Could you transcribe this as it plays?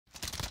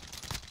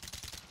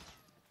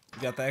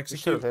You got the You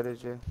should have execute? hit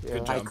it, you. Good Yeah.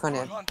 job. I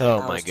couldn't. Oh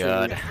I my was too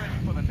god.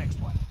 weak.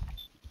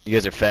 You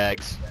guys are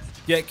fags.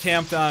 Get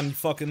camped on, you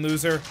fucking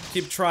loser.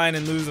 Keep trying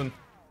and losing.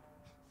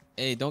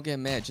 Hey, don't get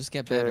mad. Just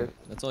get better.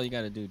 That's all you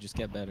gotta do. Just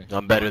get better.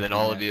 I'm better than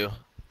all of you.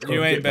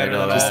 You ain't better I know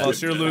than all that. of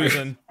us. You're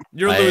losing.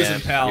 You're I losing,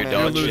 am. pal. You're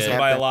You're dog losing shit.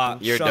 by a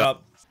lot. You're Shut dog-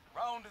 up.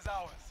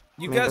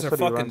 You guys are that's what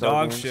he fucking runs our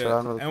dog game, shit. so I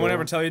don't really Anyone care.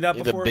 ever tell you that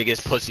You're the before?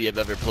 biggest pussy I've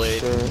ever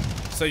played. Shit.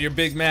 So you're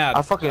big mad.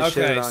 I fucking shit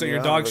Okay, on so you, you're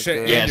I dog don't shit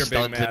really and Yeah, you're big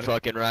stunted mad.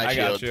 fucking ride I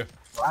got shield. you.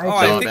 Oh, Oh,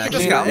 I Dog think you actually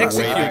just got way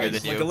executed bigger than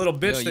like you. a little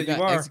bitch Yo, that you got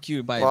you are.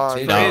 executed by Wow, a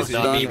you J- No, Crazy.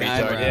 not me, big retard.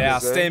 eyebrows. Yeah,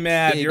 stay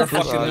mad. Big You're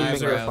fucking fucking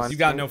loser. eyebrows. You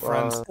got no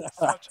friends.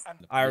 Such an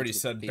I already Bitch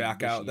with said big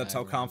back out. bushy That's how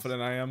eyebrows.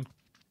 confident I am.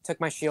 took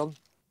my shield.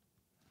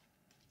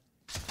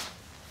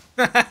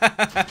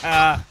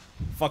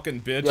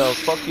 Fucking bitch. Yo,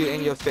 fuck you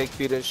and your fake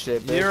feet and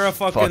shit, bitch. You're a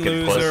fucking Fucking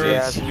loser.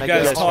 pussies. Yeah, You make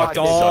guys it talked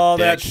fuck all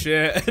dick. that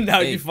shit, and now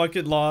Hey. you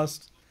fucking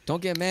lost.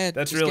 Don't get mad.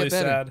 That's Just really get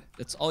better. sad.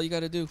 That's all you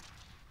gotta do.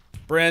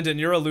 Brandon,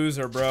 you're a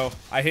loser, bro.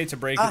 I hate to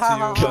break it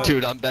to you, but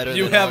Dude, I'm better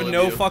you than have all of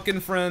no you. fucking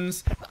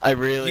friends. I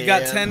really You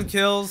got am. 10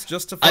 kills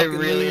just to I fucking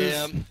really lose.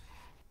 am.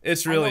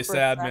 It's I really know for a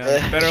sad, fact.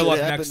 man. Better Shit luck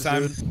happens,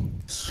 next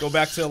time. Go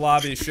back to the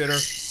lobby,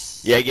 shitter.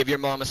 Yeah, give your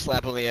mom a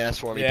slap on the ass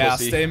for me, Yeah,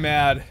 pussy. stay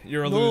mad.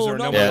 You're a loser.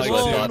 No, no, one Yeah, likes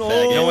that's what I you. thought,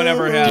 faggot. No one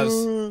ever has.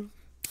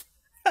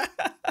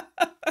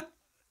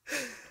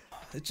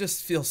 It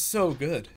just feels so good.